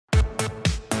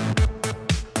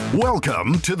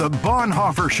Welcome to the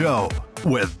Bonhoeffer Show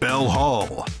with Bill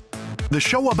Hull. The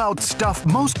show about stuff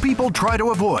most people try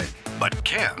to avoid, but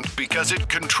can't because it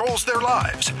controls their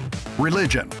lives.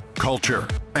 Religion, culture,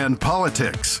 and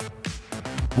politics.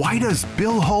 Why does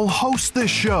Bill Hull host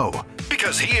this show?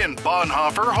 Because he and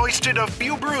Bonhoeffer hoisted a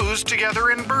few brews together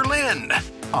in Berlin.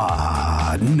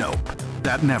 Nope.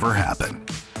 That never happened.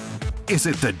 Is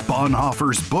it that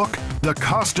Bonhoeffer's book, The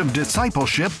Cost of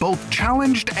Discipleship, both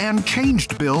challenged and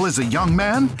changed Bill as a young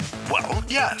man? Well,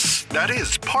 yes, that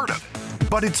is part of it.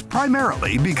 But it's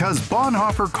primarily because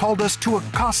Bonhoeffer called us to a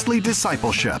costly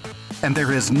discipleship, and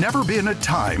there has never been a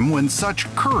time when such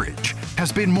courage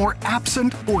has been more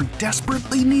absent or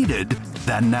desperately needed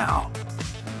than now.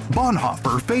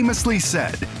 Bonhoeffer famously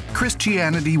said,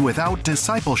 "Christianity without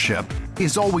discipleship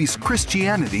is always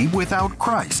Christianity without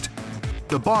Christ."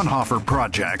 The Bonhoeffer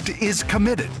Project is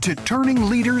committed to turning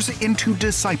leaders into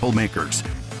disciple makers,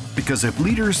 because if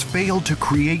leaders fail to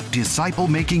create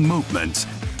disciple-making movements,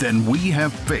 then we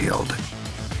have failed.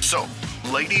 So,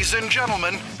 ladies and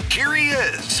gentlemen, here he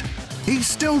is. He's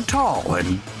still tall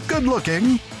and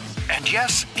good-looking, and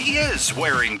yes, he is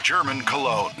wearing German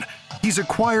cologne. He's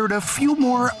acquired a few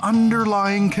more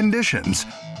underlying conditions,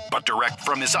 but direct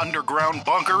from his underground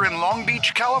bunker in Long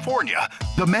Beach, California,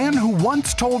 the man who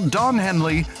once told Don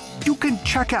Henley, "You can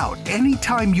check out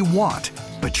anytime you want,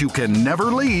 but you can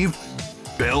never leave,"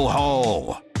 Bill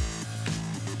Hull.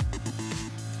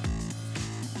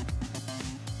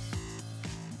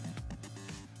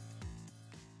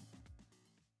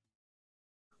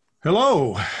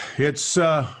 Hello, it's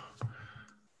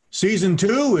season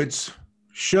 2, it's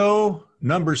show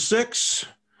number 6.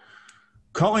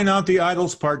 Calling Out the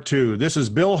Idols, Part 2. This is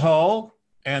Bill Hull,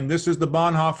 and this is the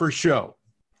Bonhoeffer Show.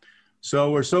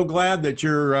 So we're so glad that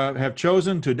you have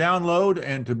chosen to download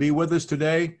and to be with us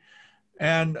today.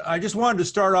 And I just wanted to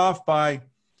start off by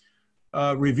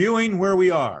reviewing where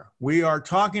we are. We are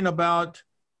talking about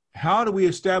how do we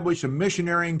establish a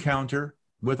missionary encounter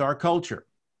with our culture.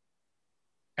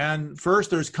 And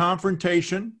first, there's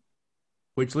confrontation,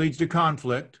 which leads to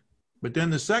conflict. But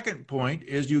then the second point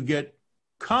is you get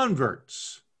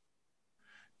converts.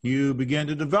 You begin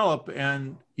to develop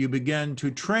and you begin to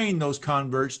train those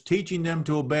converts, teaching them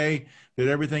to obey that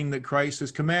everything that Christ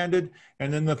has commanded.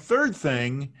 And then the third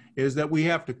thing is that we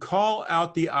have to call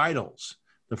out the idols.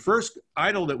 The first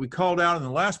idol that we called out in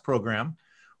the last program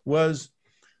was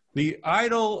the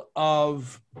idol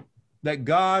of that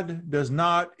God does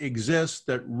not exist,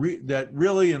 that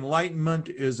really enlightenment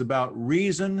is about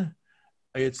reason.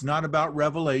 It's not about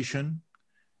revelation.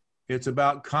 It's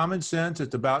about common sense.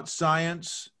 It's about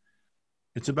science.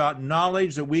 It's about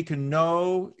knowledge that we can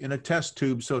know in a test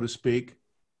tube, so to speak.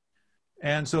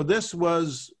 And so this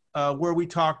was where we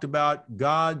talked about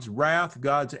God's wrath,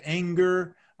 God's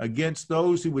anger against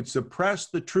those who would suppress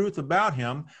the truth about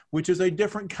him, which is a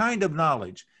different kind of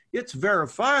knowledge. It's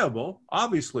verifiable,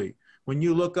 obviously. When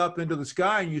you look up into the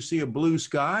sky and you see a blue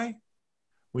sky,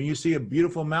 when you see a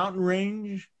beautiful mountain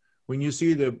range, when you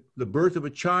see the birth of a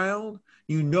child,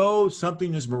 you know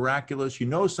something is miraculous, you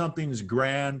know something is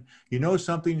grand, you know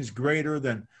something is greater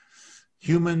than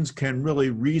humans can really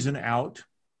reason out.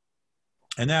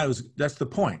 And that's the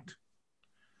point.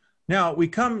 Now, we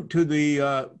come to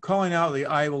the calling out the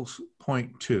idols,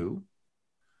 point 2.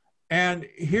 And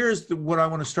here's what I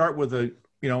want to start with.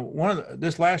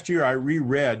 This last year I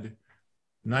reread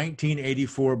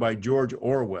 1984 by George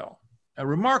Orwell, a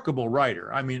remarkable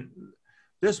writer. I mean,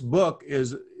 this book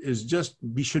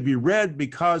should be read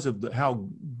because of how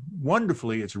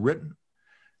wonderfully it's written.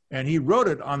 And he wrote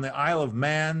it on the Isle of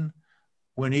Man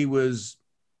when he was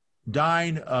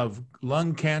dying of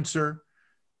lung cancer.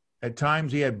 At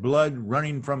times he had blood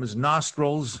running from his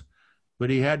nostrils, but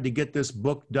he had to get this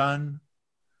book done.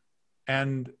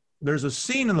 And there's a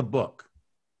scene in the book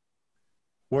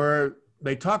where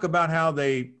they talk about how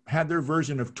they had their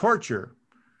version of torture,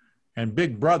 and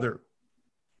Big Brother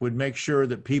would make sure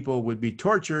that people would be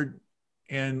tortured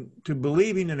into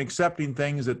believing and accepting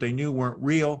things that they knew weren't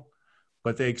real,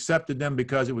 but they accepted them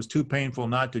because it was too painful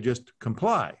not to just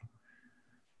comply.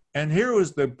 And here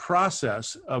was the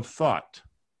process of thought.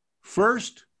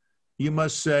 First, you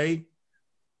must say,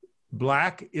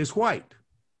 black is white.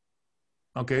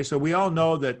 Okay, so we all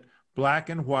know that black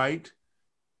and white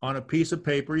on a piece of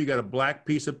paper, you got a black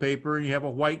piece of paper and you have a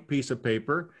white piece of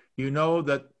paper. You know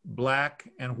that black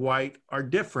and white are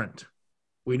different.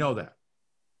 We know that.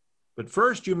 But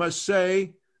first you must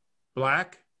say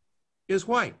black is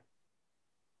white.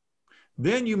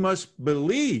 Then you must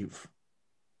believe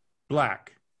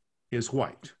black is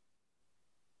white.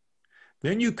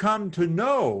 Then you come to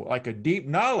know, like a deep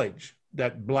knowledge,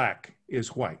 that black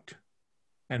is white.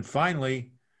 And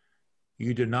finally,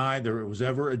 you deny there was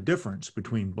ever a difference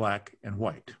between black and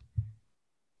white.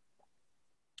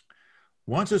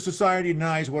 Once a society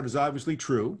denies what is obviously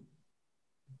true,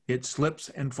 it slips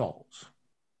and falls.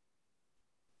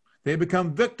 They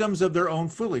become victims of their own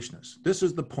foolishness. This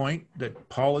is the point that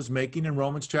Paul is making in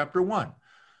Romans chapter 1.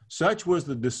 Such was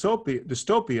the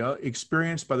dystopia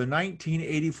experienced by the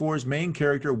 1984's main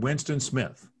character, Winston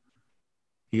Smith.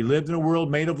 He lived in a world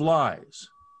made of lies,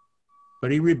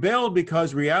 but he rebelled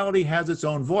because reality has its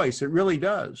own voice. It really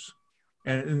does.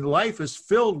 And life is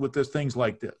filled with things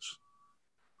like this.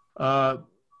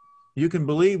 You can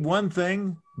believe one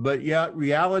thing, but yet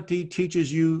reality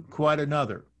teaches you quite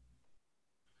another.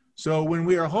 So when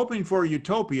we are hoping for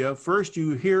utopia, first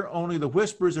you hear only the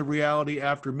whispers of reality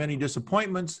after many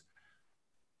disappointments.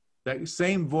 That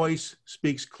same voice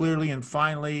speaks clearly, and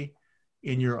finally,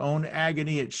 in your own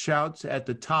agony, it shouts at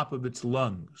the top of its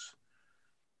lungs.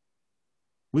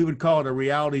 We would call it a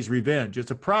reality's revenge.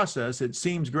 It's a process. It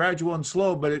seems gradual and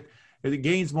slow, but as it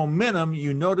gains momentum,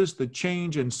 you notice the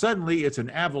change, and suddenly it's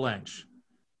an avalanche.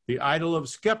 The idol of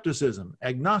skepticism,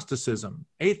 agnosticism,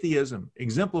 atheism,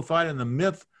 exemplified in the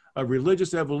myth of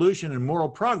religious evolution and moral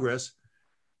progress,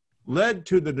 led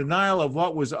to the denial of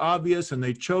what was obvious, and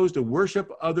they chose to worship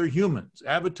other humans,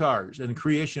 avatars, and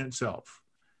creation itself.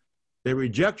 They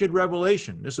rejected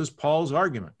revelation. This is Paul's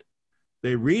argument.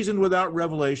 They reasoned without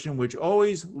revelation, which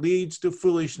always leads to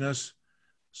foolishness.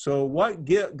 So what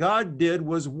God did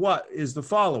was what is the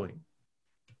following.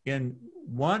 In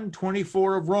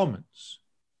 1:24 of Romans,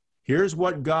 here's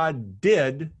what God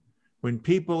did when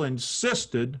people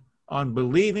insisted on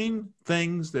believing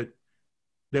things that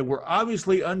were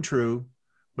obviously untrue,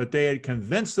 but they had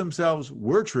convinced themselves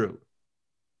were true.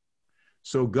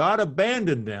 So God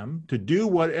abandoned them to do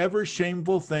whatever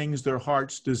shameful things their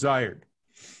hearts desired.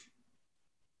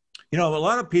 You know, a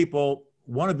lot of people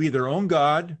want to be their own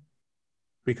God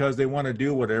because they want to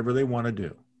do whatever they want to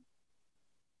do.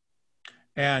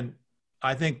 And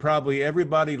I think probably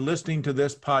everybody listening to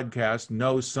this podcast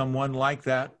knows someone like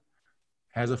that,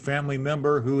 has a family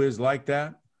member who is like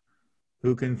that,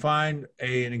 who can find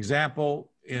an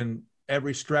example in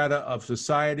every strata of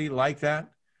society like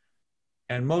that.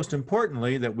 And most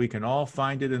importantly, that we can all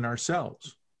find it in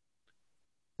ourselves.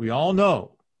 We all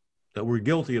know that we're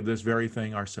guilty of this very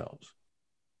thing ourselves.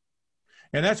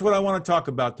 And that's what I want to talk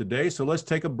about today. So let's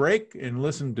take a break and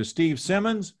listen to Steve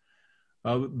Simmons,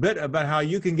 a bit about how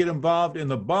you can get involved in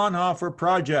the Bonhoeffer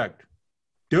Project.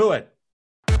 Do it.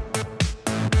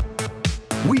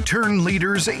 We turn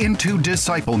leaders into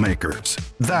disciple makers.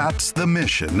 That's the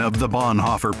mission of the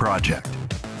Bonhoeffer Project.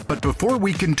 But before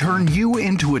we can turn you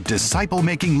into a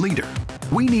disciple-making leader,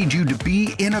 we need you to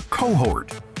be in a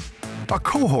cohort. A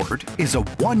cohort is a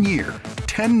 1-year,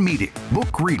 10-meeting,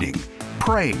 book reading,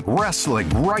 praying, wrestling,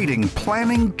 writing,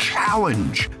 planning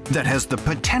challenge that has the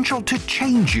potential to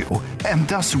change you and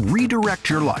thus redirect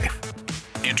your life.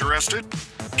 Interested?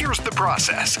 Here's the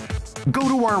process. Go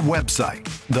to our website,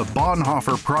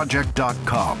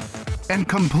 thebonhoefferproject.com, and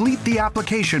complete the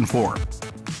application form.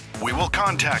 We will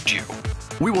contact you.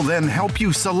 We will then help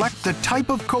you select the type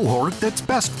of cohort that's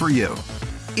best for you.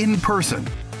 In person,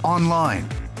 online,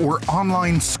 or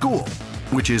online school,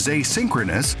 which is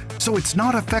asynchronous, so it's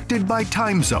not affected by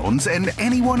time zones and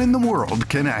anyone in the world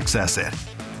can access it.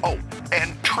 Oh,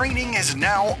 and training is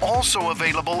now also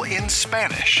available in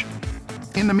Spanish.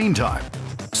 In the meantime,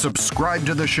 subscribe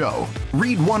to the show,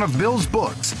 read one of Bill's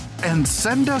books, and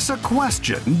send us a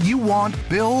question you want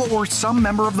Bill or some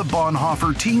member of the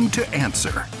Bonhoeffer team to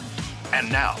answer. And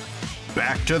now,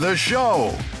 back to the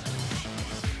show.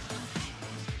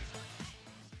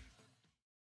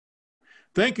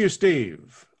 Thank you,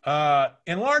 Steve.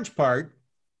 In large part,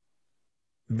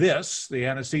 the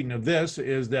antecedent of this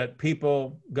is that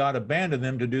God abandoned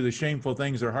them to do the shameful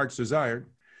things their hearts desired,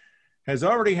 has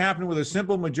already happened with a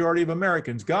simple majority of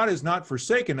Americans. God has not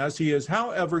forsaken us. He has,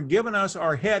 however, given us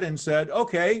our head and said,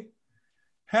 okay,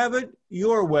 have it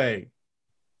your way.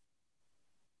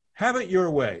 Have it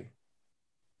your way.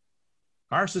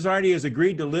 Our society has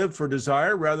agreed to live for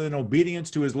desire rather than obedience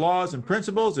to his laws and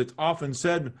principles. It's often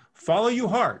said, follow your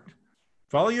heart.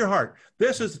 Follow your heart.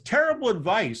 This is terrible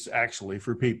advice, actually,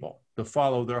 for people to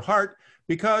follow their heart,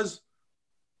 because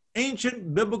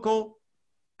ancient biblical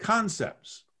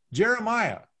concepts,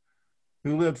 Jeremiah,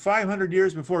 who lived 500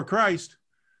 years before Christ,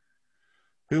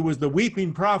 who was the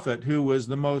weeping prophet, who was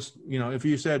the most, if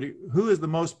you said, who is the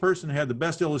most person who had the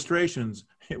best illustrations,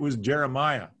 it was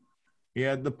Jeremiah. He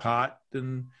had the pot,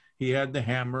 and he had the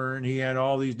hammer, and he had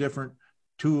all these different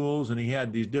tools, and he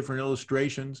had these different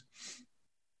illustrations.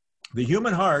 The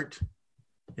human heart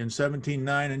in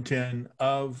 17:9 and 10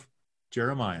 of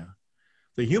Jeremiah.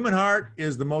 The human heart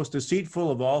is the most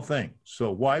deceitful of all things.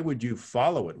 So why would you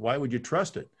follow it? Why would you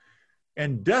trust it?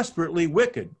 And desperately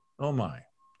wicked. Oh my.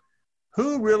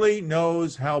 Who really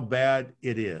knows how bad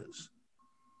it is?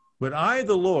 But I,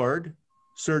 the Lord,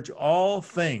 search all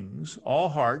things, all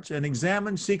hearts, and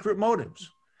examine secret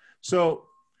motives. So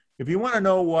if you want to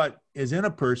know what is in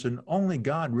a person, only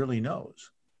God really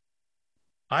knows.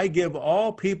 I give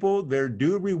all people their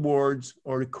due rewards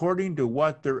or according to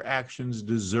what their actions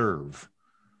deserve.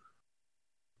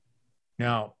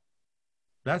 Now,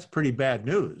 that's pretty bad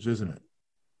news, isn't it?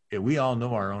 If we all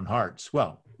know our own hearts.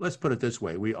 Well, let's put it this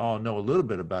way. We all know a little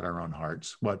bit about our own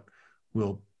hearts, what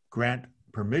will grant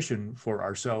permission for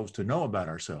ourselves to know about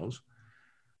ourselves.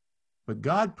 But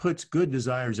God puts good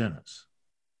desires in us.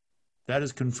 That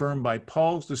is confirmed by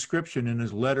Paul's description in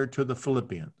his letter to the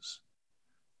Philippians.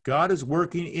 God is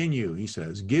working in you, he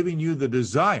says, giving you the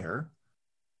desire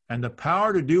and the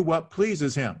power to do what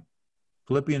pleases him.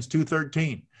 Philippians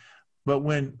 2:13. But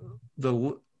when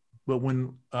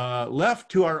left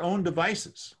to our own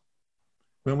devices,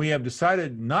 when we have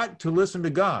decided not to listen to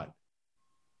God,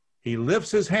 he lifts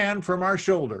his hand from our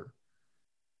shoulder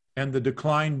and the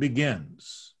decline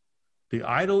begins. The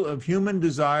idol of human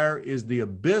desire is the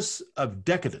abyss of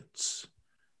decadence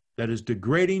that is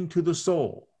degrading to the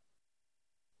soul.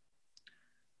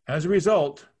 As a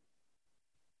result,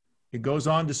 it goes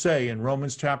on to say in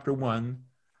Romans chapter 1,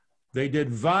 they did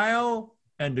vile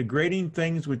and degrading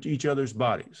things with each other's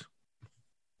bodies.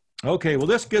 Okay, well,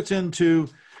 this gets into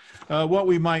what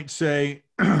we might say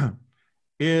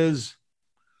is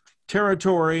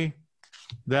territory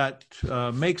that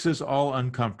makes us all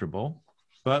uncomfortable,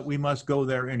 but we must go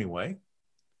there anyway.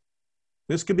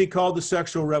 This could be called the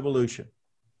sexual revolution.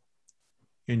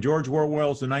 In George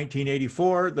Orwell's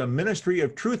 1984, the Ministry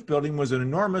of Truth Building was an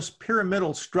enormous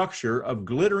pyramidal structure of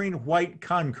glittering white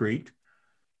concrete,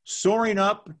 soaring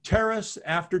up terrace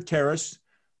after terrace,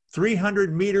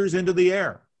 300 meters into the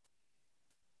air.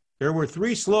 There were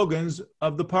three slogans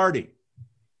of the party.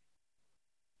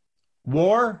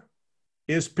 War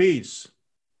is peace.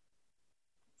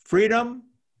 Freedom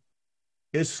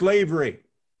is slavery.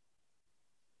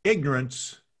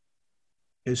 Ignorance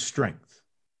is strength.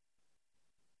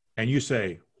 And you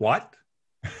say, what?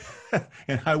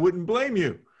 And I wouldn't blame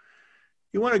you.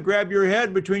 You want to grab your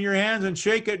head between your hands and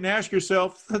shake it and ask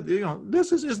yourself,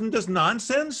 isn't this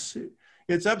nonsense?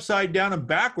 It's upside down and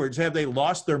backwards. Have they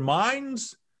lost their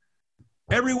minds?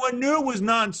 Everyone knew it was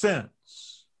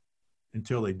nonsense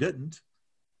until they didn't.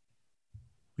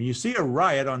 When you see a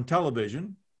riot on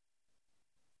television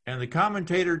and the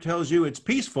commentator tells you it's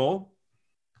peaceful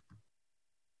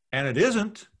and it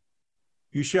isn't,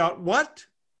 you shout, what?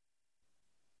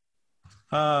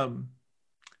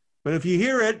 But if you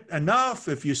hear it enough,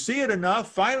 if you see it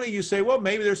enough, finally you say, well,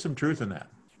 maybe there's some truth in that.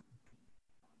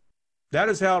 That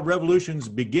is how revolutions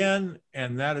begin,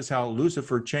 and that is how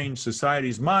Lucifer changed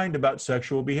society's mind about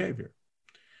sexual behavior.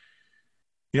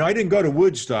 I didn't go to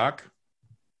Woodstock,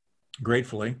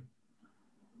 gratefully,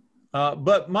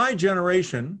 but my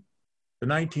generation, the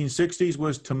 1960s,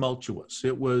 was tumultuous.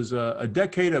 It was a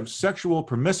decade of sexual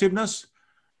permissiveness.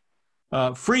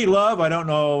 Free love, I don't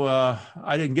know,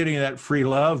 I didn't get any of that free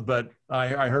love, but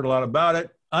I heard a lot about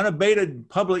it. Unabated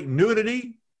public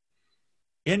nudity,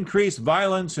 increased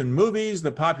violence in movies,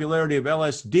 the popularity of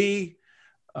LSD,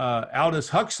 Aldous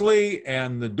Huxley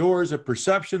and the Doors of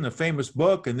Perception, the famous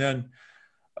book, and then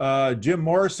Jim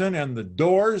Morrison and the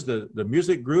Doors, the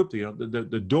music group.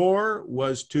 The door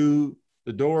was to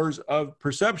the doors of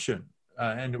perception,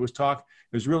 and it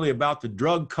was really about the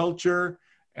drug culture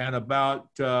and about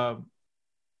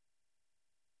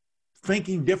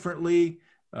thinking differently,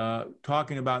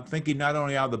 talking about thinking not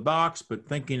only out of the box, but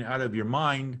thinking out of your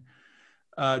mind.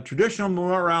 Traditional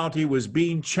morality was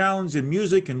being challenged in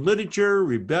music and literature.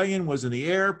 Rebellion was in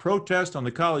the air. Protests on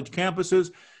the college campuses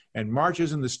and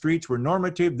marches in the streets were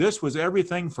normative. This was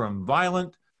everything from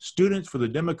violent Students for the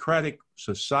Democratic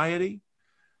Society,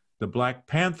 the Black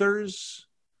Panthers,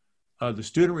 the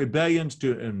student rebellions,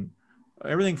 and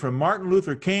everything from Martin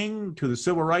Luther King to the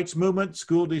Civil Rights Movement,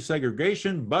 school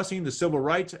desegregation, busing, the Civil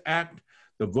Rights Act,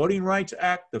 the Voting Rights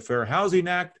Act, the Fair Housing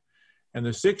Act, and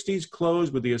the 60s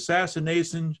closed with the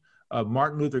assassination of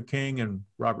Martin Luther King and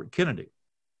Robert Kennedy.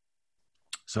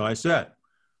 So I said,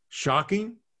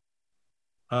 shocking,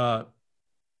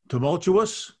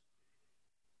 tumultuous,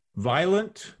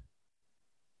 violent.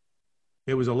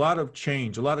 It was a lot of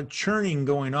change, a lot of churning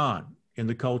going on in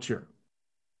the culture.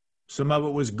 Some of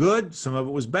it was good, some of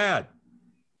it was bad.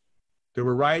 There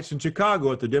were riots in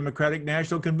Chicago at the Democratic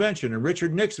National Convention, and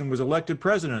Richard Nixon was elected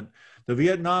president. The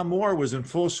Vietnam War was in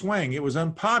full swing. It was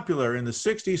unpopular in the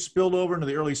 60s, spilled over into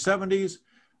the early 70s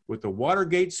with the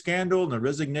Watergate scandal and the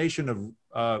resignation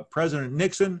of President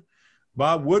Nixon.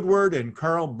 Bob Woodward and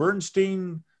Carl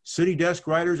Bernstein, city desk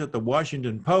writers at the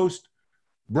Washington Post,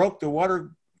 broke the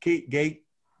Watergate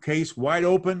case wide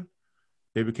open.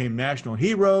 They became national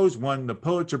heroes, won the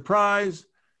Pulitzer Prize,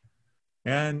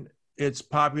 and it's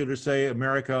popular to say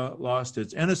America lost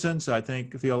its innocence. I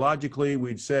think theologically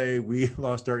we'd say we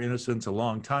lost our innocence a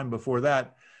long time before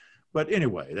that. But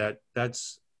anyway,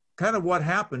 that's kind of what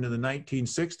happened in the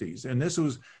 1960s.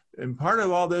 And part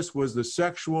of all this was the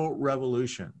sexual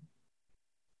revolution.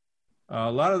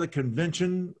 A lot of the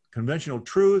conventional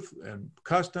truth and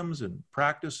customs and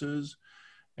practices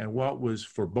and what was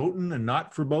verboten and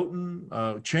not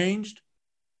verboten changed.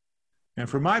 And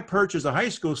from my perch as a high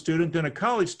school student, then a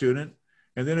college student,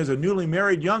 and then as a newly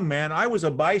married young man, I was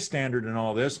a bystander in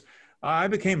all this. I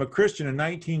became a Christian in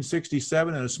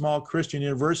 1967 in a small Christian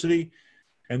university,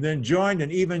 and then joined an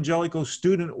evangelical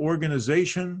student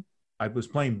organization. I was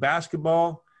playing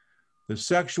basketball. The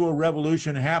sexual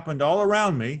revolution happened all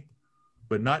around me,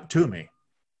 but not to me.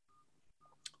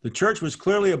 The church was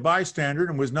clearly a bystander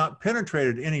and was not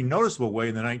penetrated in any noticeable way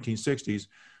in the 1960s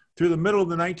through the middle of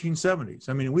the 1970s.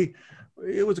 I mean,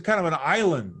 it was a kind of an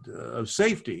island of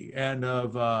safety and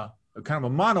of a kind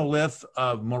of a monolith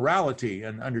of morality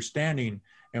and understanding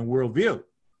and worldview.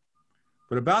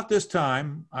 But about this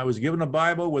time, I was given a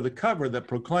Bible with a cover that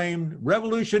proclaimed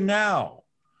 "Revolution Now."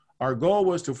 Our goal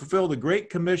was to fulfill the Great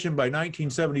Commission by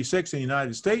 1976 in the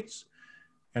United States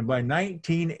and by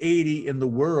 1980 in the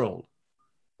world.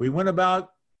 We went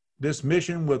about this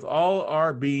mission with all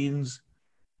our beings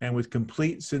and with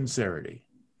complete sincerity.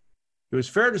 It was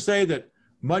fair to say that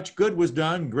much good was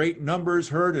done. Great numbers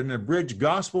heard an abridged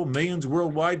gospel. Millions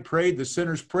worldwide prayed the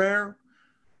sinner's prayer.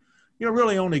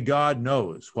 Really only God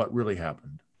knows what really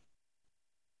happened.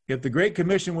 If the Great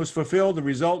Commission was fulfilled, the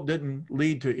result didn't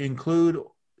lead to include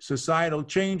societal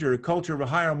change or a culture of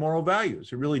higher moral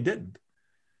values. It really didn't.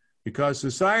 Because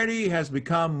society has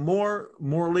become more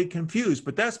morally confused,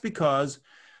 but that's because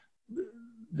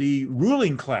the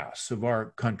ruling class of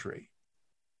our country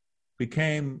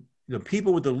became the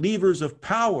people with the levers of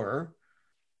power.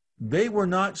 They were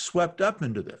not swept up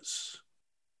into this.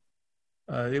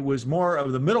 It was more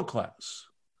of the middle class.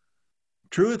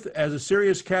 Truth as a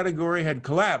serious category had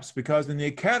collapsed because in the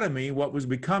academy, what was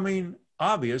becoming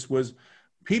obvious was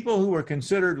people who were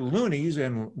considered loonies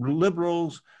and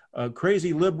liberals,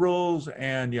 crazy liberals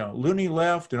and loony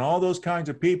left and all those kinds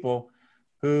of people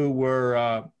who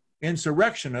were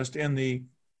insurrectionists in the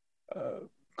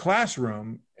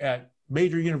classroom at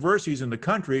major universities in the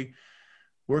country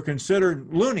were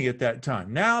considered loony at that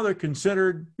time. Now they're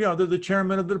considered, they're the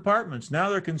chairman of the departments. Now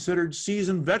they're considered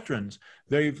seasoned veterans.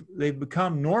 They've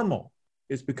become normal.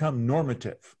 It's become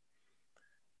normative.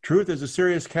 Truth as a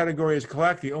serious category is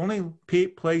collapsed. The only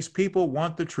place people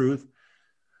want the truth,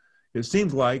 it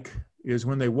seems like, is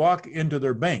when they walk into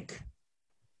their bank.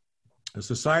 A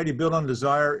society built on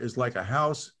desire is like a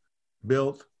house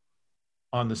built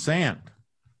on the sand.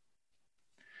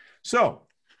 So,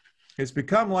 it's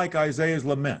become like Isaiah's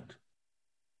lament.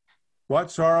 What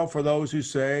sorrow for those who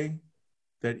say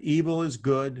that evil is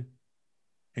good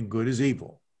and good is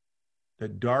evil,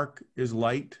 that dark is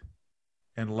light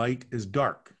and light is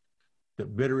dark,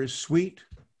 that bitter is sweet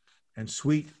and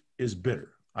sweet is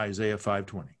bitter. Isaiah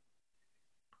 5:20.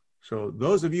 So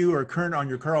those of you who are current on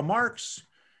your Karl Marx,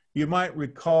 you might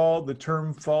recall the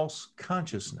term false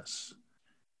consciousness.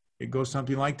 It goes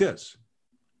something like this.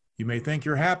 You may think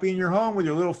you're happy in your home with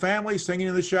your little family, singing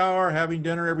in the shower, having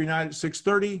dinner every night at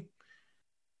 6:30,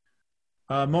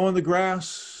 mowing the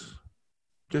grass,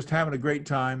 just having a great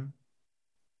time,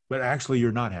 but actually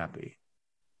you're not happy.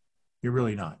 You're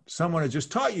really not. Someone has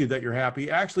just taught you that you're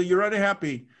happy. Actually, you're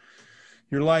unhappy.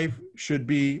 Your life should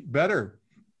be better.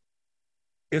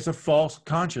 It's a false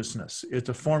consciousness. It's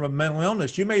a form of mental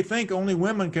illness. You may think only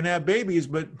women can have babies,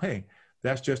 but hey,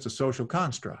 that's just a social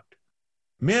construct.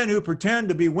 Men who pretend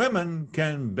to be women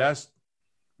can best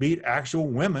beat actual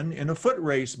women in a foot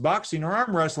race, boxing, or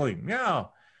arm wrestling. Yeah,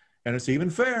 and it's even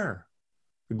fair.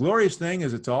 The glorious thing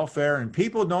is it's all fair, and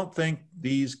people don't think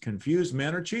these confused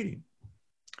men are cheating.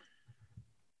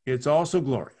 It's also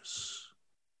glorious.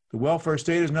 The welfare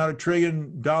state is not $1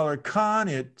 trillion con.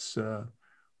 It's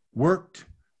worked,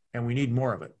 and we need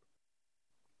more of it.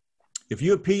 If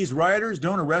you appease rioters,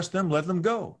 don't arrest them, let them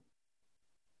go.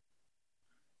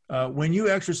 When you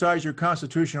exercise your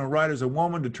constitutional right as a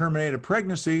woman to terminate a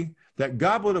pregnancy, that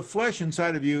goblet of flesh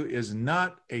inside of you is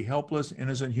not a helpless,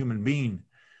 innocent human being.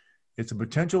 It's a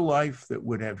potential life that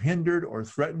would have hindered or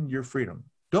threatened your freedom.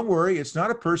 Don't worry, it's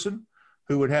not a person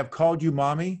who would have called you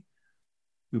mommy,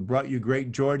 who brought you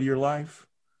great joy to your life,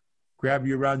 grabbed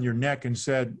you around your neck and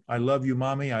said, I love you,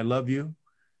 mommy, I love you.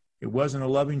 It wasn't a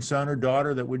loving son or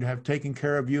daughter that would have taken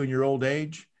care of you in your old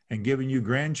age and given you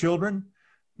grandchildren.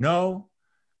 No,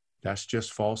 that's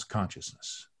just false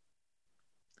consciousness.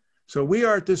 So we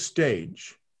are at this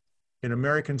stage in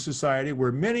American society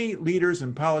where many leaders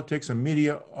in politics and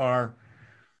media are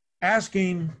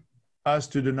asking us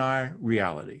to deny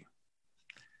reality.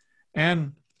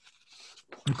 And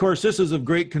of course, this is of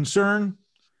great concern.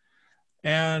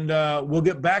 And we'll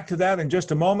get back to that in just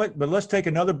a moment, but let's take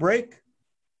another break.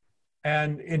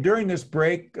 And during this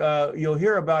break, you'll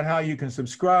hear about how you can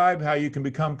subscribe, how you can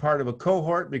become part of a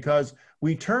cohort, because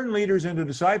we turn leaders into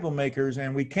disciple makers,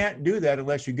 and we can't do that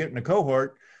unless you get in a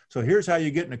cohort. So here's how you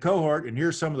get in a cohort, and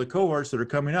here's some of the cohorts that are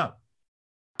coming up.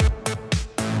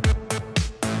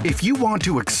 If you want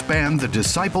to expand the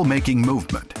disciple-making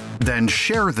movement, then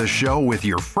share the show with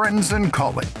your friends and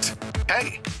colleagues.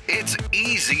 Hey, it's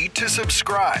easy to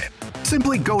subscribe.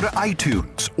 Simply go to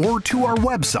iTunes or to our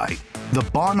website,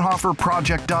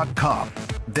 thebonhoefferproject.com,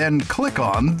 then click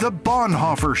on The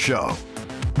Bonhoeffer Show.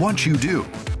 Once you do,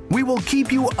 we will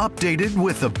keep you updated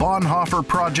with the Bonhoeffer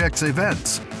Project's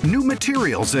events, new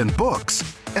materials and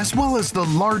books, as well as the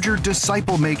larger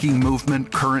disciple-making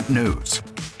movement current news.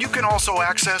 You can also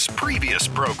access previous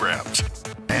programs.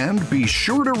 And be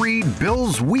sure to read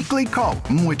Bill's weekly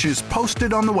column, which is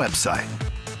posted on the website.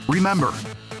 Remember,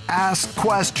 ask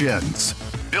questions.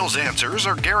 Bill's answers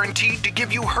are guaranteed to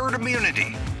give you herd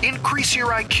immunity, increase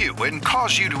your IQ, and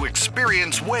cause you to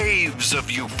experience waves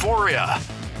of euphoria.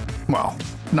 Well,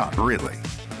 not really,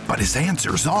 but his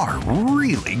answers are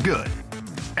really good.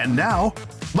 And now,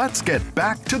 let's get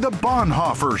back to the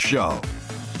Bonhoeffer Show.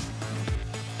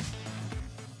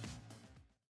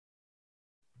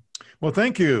 Well,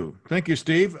 thank you. Thank you,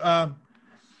 Steve.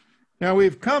 Now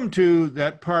we've come to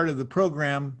that part of the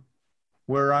program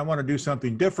where I want to do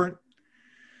something different.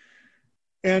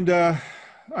 And I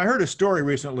heard a story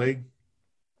recently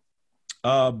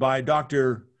by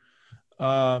Dr.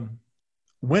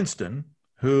 Winston,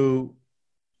 who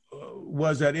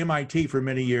was at MIT for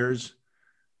many years.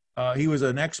 He was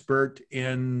an expert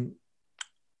in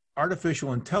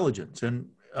artificial intelligence. And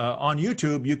on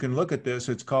YouTube, you can look at this.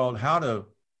 It's called How to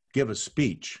Give a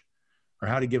Speech or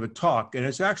How to Give a Talk. And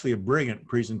it's actually a brilliant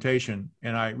presentation.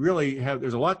 And I really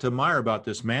there's a lot to admire about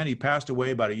this man. He passed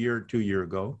away about 2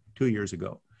 years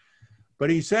ago. But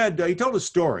he said, he told a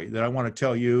story that I want to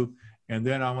tell you, and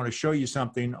then I want to show you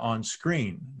something on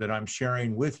screen that I'm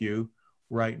sharing with you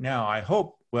right now. I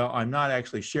hope, well, I'm not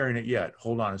actually sharing it yet.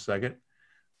 Hold on a second.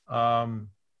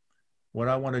 What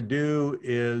I want to do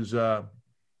is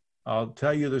I'll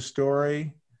tell you the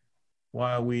story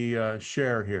while we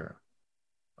share here,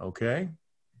 okay?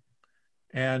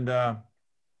 And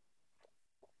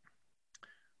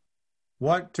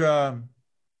what the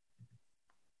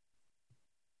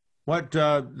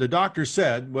doctor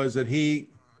said was that he,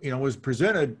 was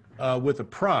presented with a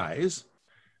prize,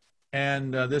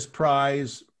 and this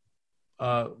prize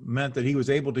meant that he was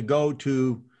able to go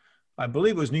to, I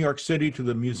believe it was New York City, to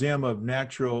the Museum of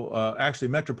actually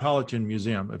Metropolitan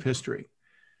Museum of History.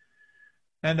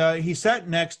 And he sat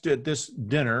next at this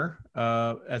dinner,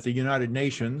 at the United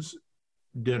Nations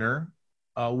dinner,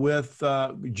 with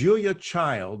Julia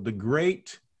Child, the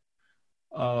great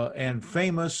and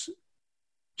famous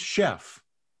chef,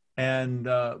 and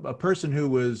a person who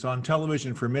was on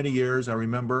television for many years, I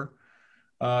remember.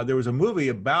 There was a movie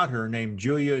about her named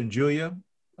Julia and Julia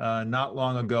not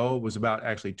long ago. It was about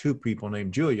actually two people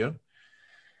named Julia.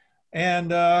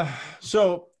 And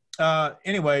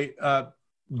anyway,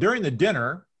 during the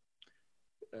dinner,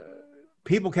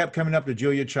 people kept coming up to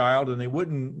Julia Child, and they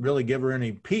wouldn't really give her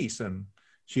any peace. And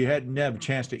she hadn't had a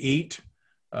chance to eat.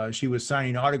 She was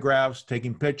signing autographs,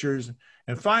 taking pictures.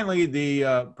 And finally,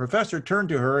 the professor turned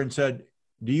to her and said,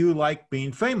 "Do you like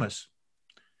being famous?"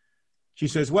 She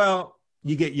says, "Well,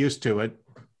 you get used to it,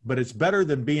 but it's better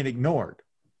than being ignored."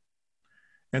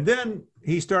 And then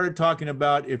he started talking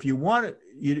about if you want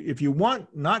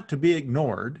not to be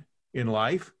ignored in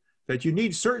life, that you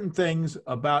need certain things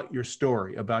about your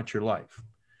story, about your life.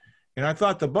 And I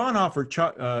thought the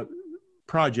Bonhoeffer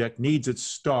Project needs its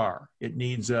star. It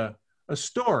needs a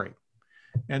story.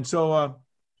 And so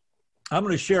I'm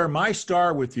going to share my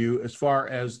star with you as far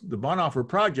as the Bonhoeffer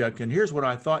Project. And here's what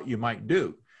I thought you might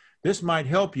do. This might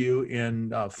help you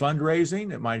in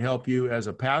fundraising. It might help you as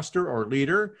a pastor or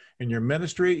leader in your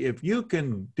ministry. If you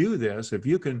can do this, if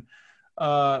you can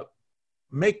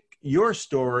make your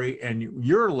story and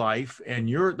your life and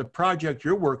the project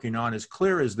you're working on as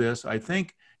clear as this, I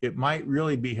think it might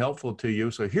really be helpful to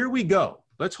you. So here we go.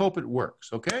 Let's hope it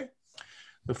works, okay?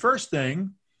 The first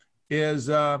thing is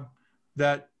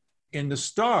that in the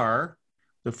star,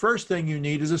 the first thing you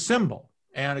need is a symbol.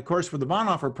 And of course, for the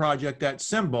Bonhoeffer project, that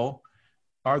symbol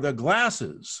are the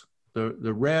glasses,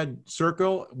 the red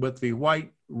circle with the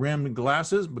white rimmed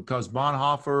glasses, because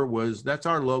Bonhoeffer that's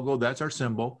our logo, that's our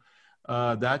symbol.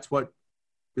 That's what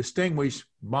distinguished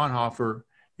Bonhoeffer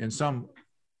in some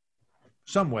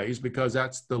ways, because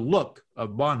that's the look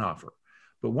of Bonhoeffer.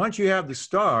 But once you have the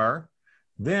star,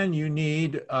 then you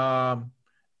need, and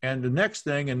the next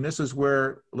thing, and this is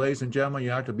where, ladies and gentlemen, you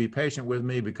have to be patient with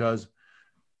me because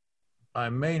I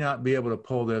may not be able to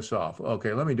pull this off.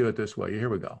 Okay, let me do it this way. Here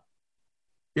we go.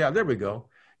 Yeah, there we go.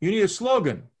 You need a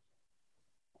slogan.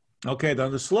 Okay,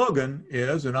 then the slogan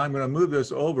is, and I'm going to move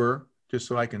this over just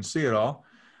so I can see it all.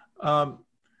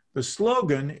 The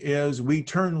slogan is, we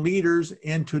turn leaders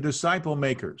into disciple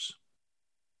makers.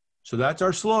 So that's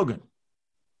our slogan.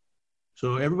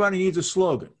 So everybody needs a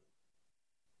slogan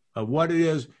of what it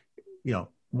is,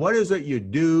 what is it you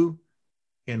do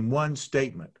in one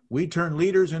statement? We turn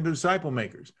leaders into disciple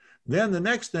makers. Then the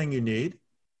next thing you need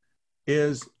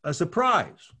is a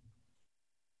surprise.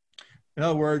 In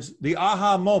other words, the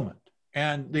aha moment.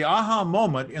 And the aha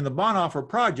moment in the Bonhoeffer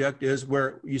project is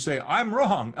where you say, I'm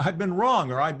wrong, I've been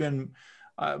wrong,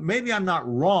 or maybe I'm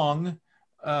not wrong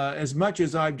as much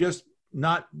as I've just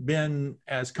not been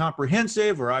as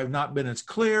comprehensive, or I've not been as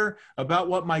clear about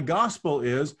what my gospel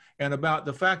is, and about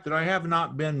the fact that I have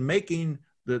not been making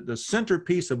the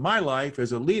centerpiece of my life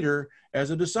as a leader, as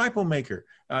a disciple maker.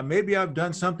 Maybe I've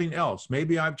done something else.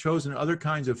 Maybe I've chosen other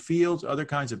kinds of fields, other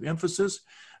kinds of emphasis.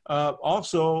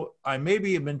 Also, I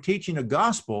maybe have been teaching a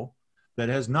gospel that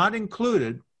has not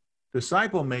included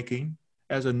disciple making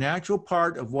as a natural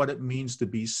part of what it means to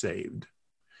be saved.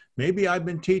 Maybe I've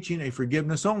been teaching a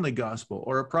forgiveness only gospel,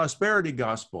 or a prosperity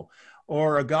gospel,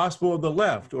 or a gospel of the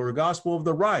left, or a gospel of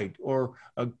the right, or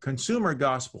a consumer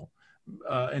gospel,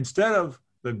 instead of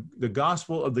the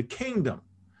gospel of the kingdom,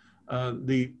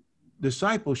 the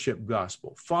discipleship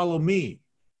gospel. Follow me,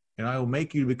 and I will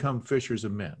make you become fishers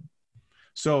of men.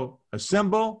 So a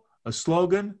symbol, a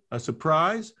slogan, a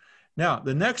surprise. Now,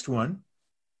 the next one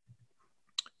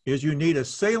is you need a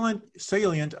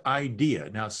salient idea.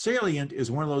 Now, salient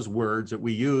is one of those words that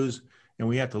we use and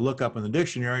we have to look up in the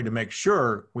dictionary to make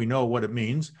sure we know what it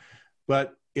means.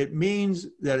 But it means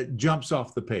that it jumps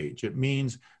off the page. It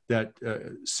means that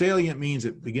salient means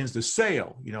it begins to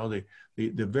sail.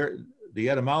 The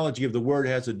etymology of the word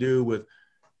has to do with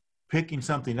picking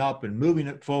something up and moving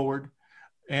it forward.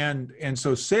 And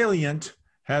so salient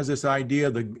has this idea,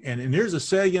 and here's a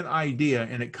salient idea,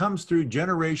 and it comes through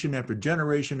generation after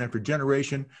generation after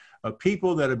generation of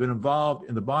people that have been involved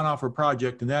in the Bonhoeffer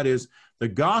project, and that is, the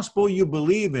gospel you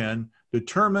believe in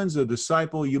determines the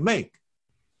disciple you make.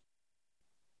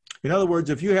 In other words,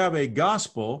 if you have a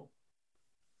gospel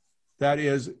that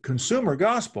is consumer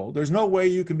gospel, there's no way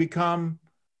you can become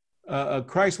a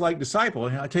Christ-like disciple,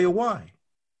 and I'll tell you why.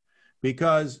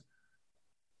 Because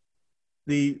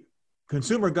the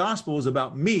consumer gospel is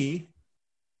about me,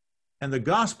 and the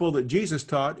gospel that Jesus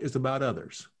taught is about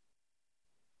others.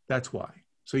 That's why.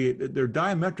 So they're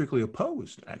diametrically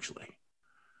opposed, actually.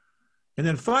 And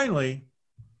then finally,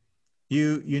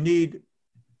 you need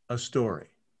a story.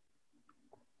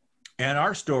 And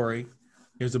our story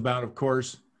is about, of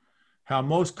course, how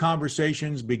most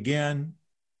conversations begin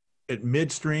at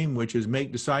midstream, which is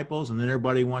make disciples, and then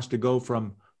everybody wants to go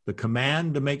from the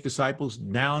command to make disciples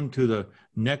down to the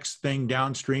next thing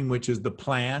downstream, which is the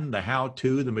plan, the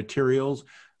how-to, the materials,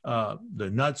 the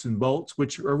nuts and bolts,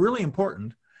 which are really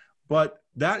important, but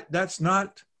that's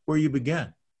not where you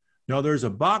begin. No, there's a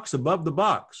box above the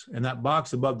box, and that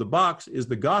box above the box is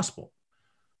the gospel.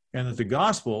 And that the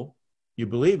gospel you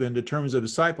believe in determines the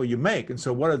disciple you make. And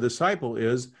so what a disciple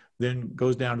is then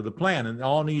goes down to the plan, and it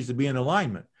all needs to be in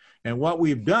alignment. And what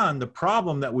we've done, the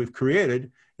problem that we've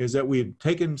created, is that we've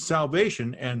taken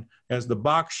salvation, and as the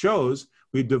box shows,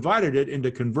 we've divided it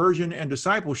into conversion and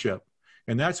discipleship.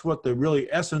 And that's what the really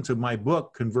essence of my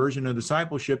book, Conversion and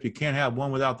Discipleship, You Can't Have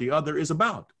One Without the Other, is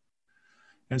about.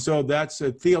 And so that's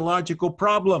a theological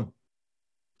problem.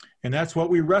 And that's what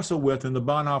we wrestle with in the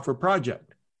Bonhoeffer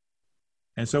project.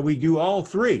 And so we do all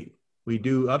three. We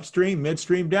do upstream,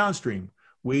 midstream, downstream.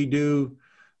 We do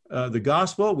the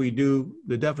gospel, we do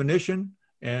the definition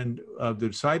and of the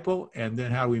disciple, and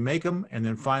then how do we make them, and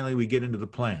then finally we get into the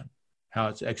plan, how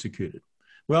it's executed.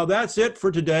 Well, that's it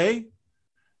for today.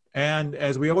 And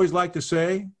as we always like to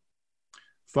say,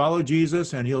 Follow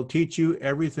Jesus, and he'll teach you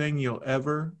everything you'll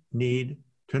ever need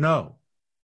to know.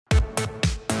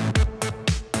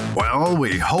 Well,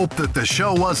 we hope that the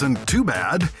show wasn't too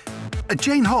bad.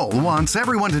 Jane Hull wants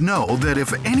everyone to know that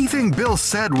if anything Bill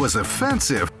said was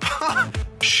offensive,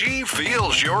 she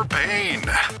feels your pain.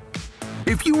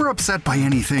 If you were upset by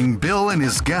anything Bill and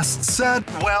his guests said,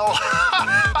 well,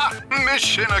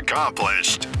 mission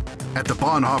accomplished. At the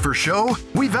Bonhoeffer Show,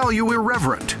 we value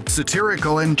irreverent,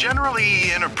 satirical, and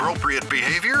generally inappropriate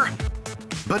behavior.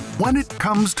 But when it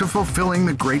comes to fulfilling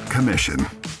the Great Commission,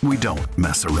 we don't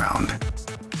mess around.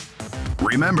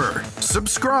 Remember,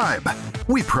 subscribe.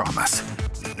 We promise.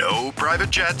 No private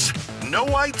jets, no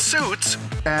white suits,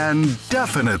 and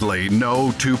definitely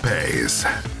no toupees.